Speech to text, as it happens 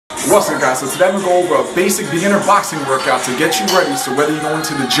What's up, guys? So today I'm going to go over a basic beginner boxing workout to get you ready, so whether you're going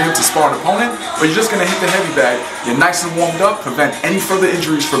to the gym to spar an opponent or you're just going to hit the heavy bag, you're nice and warmed up, prevent any further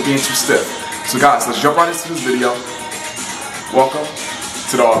injuries from being too stiff. So guys, let's jump right into this video. Welcome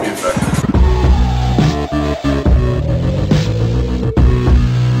to the RB Effect.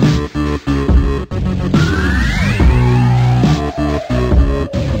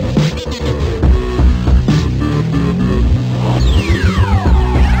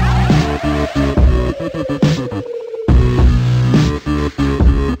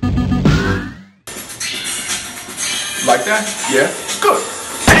 Like that? Yeah? Good.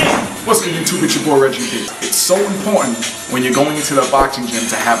 What's good, YouTube? It's your boy Reggie. It's so important when you're going into the boxing gym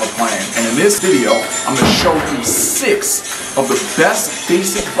to have a plan. And in this video, I'm going to show you 6 of the best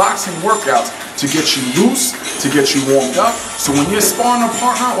basic boxing workouts to get you loose, to get you warmed up. So when you're sparring a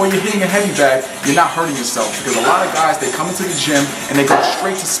partner or you're hitting a heavy bag, you're not hurting yourself. Because a lot of guys, they come into the gym and they go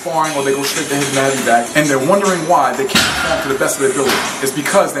straight to sparring or they go straight to hitting the heavy bag, and they're wondering why they can't perform to the best of their ability. It's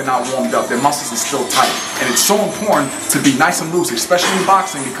because they're not warmed up. Their muscles are still tight. And it's so important to be nice and loose, especially in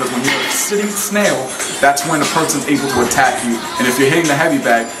boxing, because when you're a sitting snail, that's when a person's able to attack you. And if you're hitting the heavy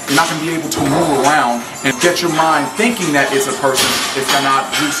bag, you're not going to be able to move around and get your mind thinking that it's a person if you're not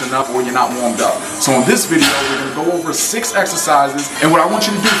loose enough or you're not warmed up. So in this video, we're going to go over 6 exercises, and what I want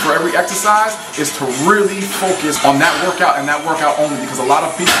you to do for every exercise is to really focus on that workout and that workout only, because a lot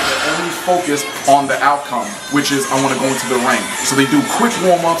of people are only focused on the outcome, which is I want to go into the ring. So they do quick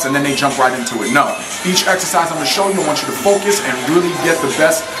warm-ups and then they jump right into it. No, each exercise I'm going to show you, I want you to focus and really get the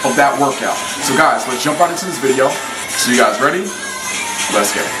best of that workout. So guys, let's jump right into this video. So you guys ready?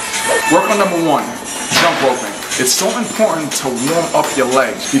 Let's get it. Workout number 1, jump roping. It's so important to warm up your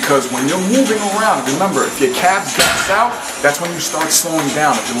legs, because when you're moving around, remember, if your calves gas out, that's when you start slowing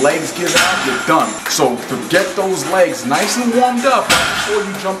down. If your legs give out, you're done. So to get those legs nice and warmed up before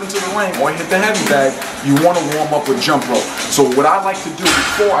you jump into the ring or hit the heavy bag, you want to warm up with jump rope. So what I like to do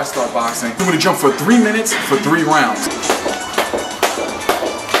before I start boxing, I'm going to jump for 3 minutes for 3 rounds.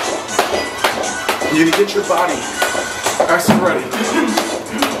 You're going to get your body nice and ready.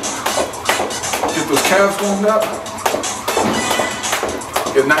 Get those calves warmed up.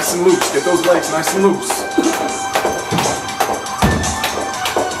 Get nice and loose. Get those legs nice and loose.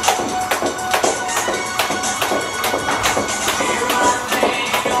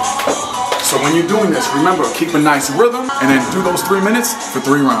 So when you're doing this, remember, keep a nice rhythm and then do those 3 minutes for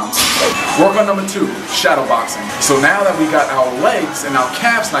 3 rounds. Workout number 2, shadowboxing. So now that we got our legs and our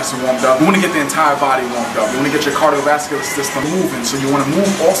calves nice and warmed up, we want to get the entire body warmed up. You want to get your cardiovascular system moving. So you want to move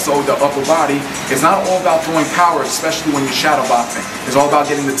also the upper body. It's not all about throwing power, especially when you're shadowboxing. It's all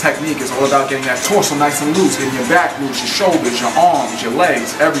about getting the technique. It's all about getting that torso nice and loose, getting your back loose, your shoulders, your arms, your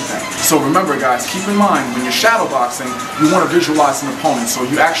legs, everything. So remember, guys, keep in mind, when you're shadowboxing, you want to visualize an opponent. So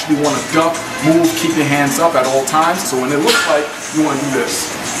you actually want to duck, move, keep your hands up at all times. So when it looks like, you want to do this.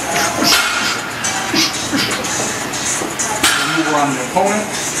 Move around the opponent.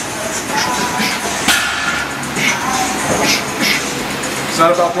 It's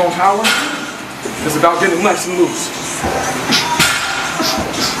not about throwing power. It's about getting nice and loose.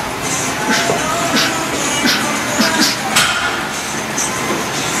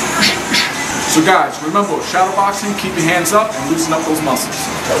 So guys, remember, shadowboxing, keep your hands up and loosen up those muscles.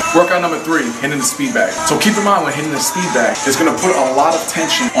 Workout number 3, hitting the speed bag. So keep in mind, when hitting the speed bag, it's going to put a lot of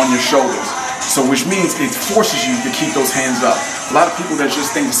tension on your shoulders. So which means it forces you to keep those hands up. A lot of people that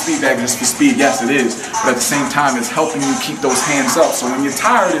just think the speed bag is for speed, yes it is, but at the same time it's helping you keep those hands up. So when you're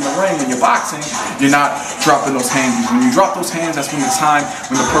tired in the ring, when you're boxing, you're not dropping those hands. When you drop those hands, that's when the time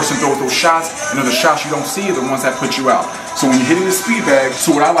when the person throws those shots, and the shots you don't see are the ones that put you out. So when you're hitting the speed bag,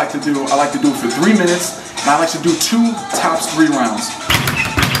 so what I like to do, I like to do it for 3 minutes, and I like to do 2 tops 3 rounds.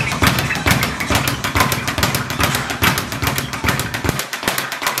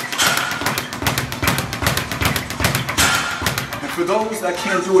 For those that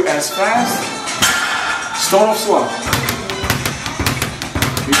can't do it as fast, start off slow.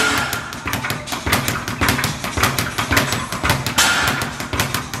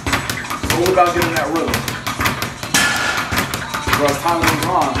 It's all about getting that rhythm. So as time goes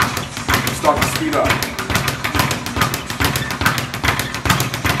on, you start to speed up.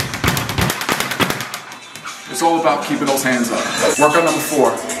 It's all about keeping those hands up. Workout number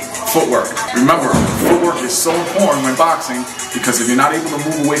 4. Footwork. Remember, footwork is so important when boxing, because if you're not able to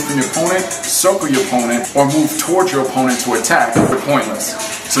move away from your opponent, circle your opponent, or move towards your opponent to attack, you're pointless.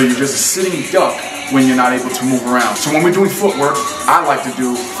 So you're just a sitting duck when you're not able to move around. So when we're doing footwork, I like to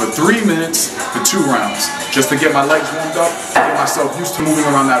do for 3 minutes for 2 rounds, just to get my legs warmed up and get myself used to moving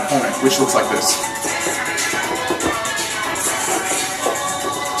around that opponent, which looks like this.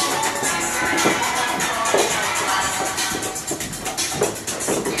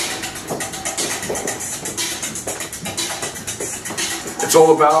 It's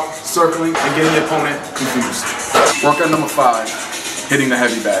all about circling and getting your opponent confused. Workout number 5, hitting the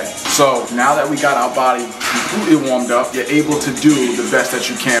heavy bag. So now that we got our body completely warmed up, you're able to do the best that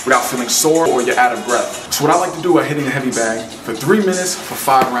you can without feeling sore or you're out of breath. So what I like to do at hitting the heavy bag for 3 minutes for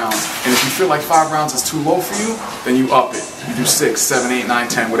 5 rounds. And if you feel like 5 rounds is too low for you, then you up it. You do 6, 7, 8, 9,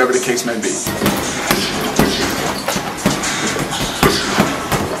 10, whatever the case may be.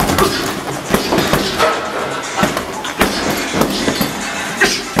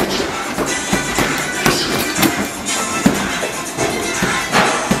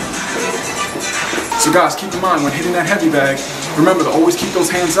 So guys, keep in mind when hitting that heavy bag, remember to always keep those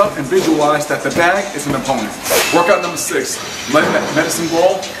hands up and visualize that the bag is an opponent. Workout number 6, let that medicine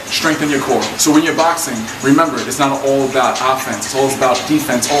ball strengthen your core. So when you're boxing, remember it's not all about offense, it's all about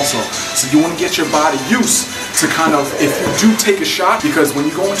defense also. So you want to get your body used to kind of, if you do take a shot, because when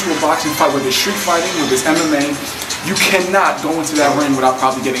you go into a boxing fight, whether it's street fighting, whether it's MMA, you cannot go into that ring without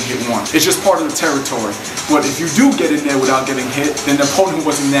probably getting hit once. It's just part of the territory. But if you do get in there without getting hit, then the opponent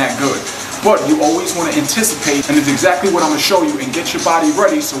wasn't that good. But you always want to anticipate, and it's exactly what I'm going to show you, and get your body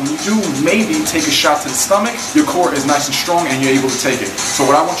ready so when you do maybe take a shot to the stomach, your core is nice and strong and you're able to take it. So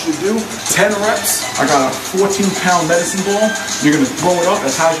what I want you to do, 10 reps, I got a 14-pound medicine ball, you're going to throw it up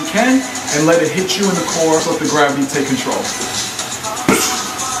as high as you can and let it hit you in the core, so let the gravity take control.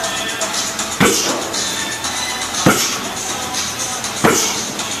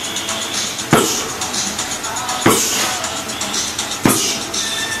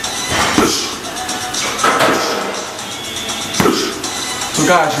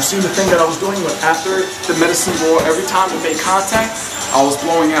 So guys, you see the thing that I was doing with after the medicine ball, every time it made contact, I was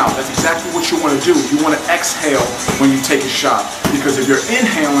blowing out. That's exactly what you want to do. You want to exhale when you take a shot, because if you're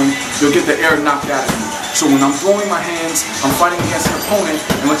inhaling, you'll get the air knocked out of you. So when I'm throwing my hands, I'm fighting against an opponent,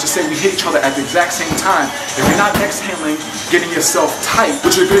 and let's just say we hit each other at the exact same time. If you're not exhaling, getting yourself tight,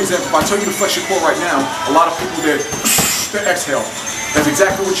 which is a good example. If I tell you to flex your core right now, a lot of people, they exhale. That's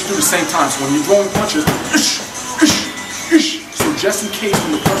exactly what you do at the same time. So when you're throwing punches, so just in case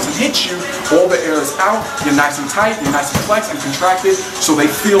when the person hits you, all the air is out, you're nice and tight, you're nice and flexed and contracted, so they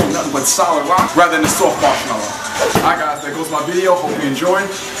feel nothing but solid rock rather than a soft marshmallow. Alright guys, there goes my video. Hope you enjoyed.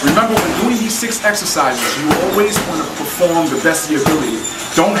 Remember, when doing these 6 exercises, you always want to perform the best of your ability.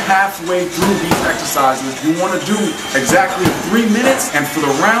 Don't halfway through these exercises. You want to do exactly 3 minutes, and for the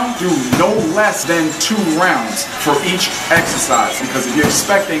round, do no less than 2 rounds for each exercise. Because if you're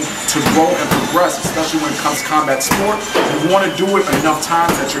expecting to grow and progress, especially when it comes to combat sport, you want to do it enough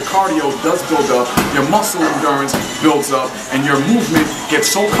times that your cardio does build up, your muscle endurance builds up, and your movement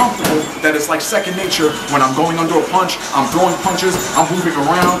gets so comfortable that it's like second nature. When I'm going under a punch, I'm throwing punches, I'm moving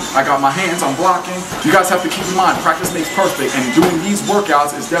around, I got my hands, I'm blocking. You guys have to keep in mind, practice makes perfect, and doing these workouts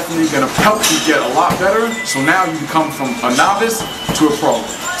is definitely going to help you get a lot better. So now you become from a novice to a pro.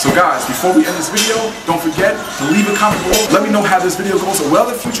 So guys, before we end this video, don't forget to leave a comment below. Let me know how this video goes, or what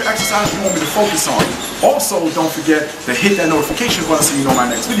other future exercise you want me to focus on. Also, don't forget to hit that notification button so you know my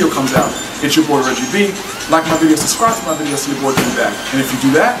next video comes out. It's your boy Reggie B. Like my video, subscribe to my video so your boy can be back. And if you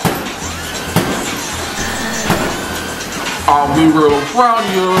do that, I'll be real proud of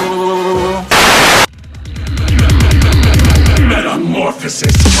you.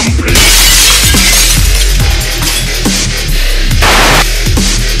 Metamorphosis complete.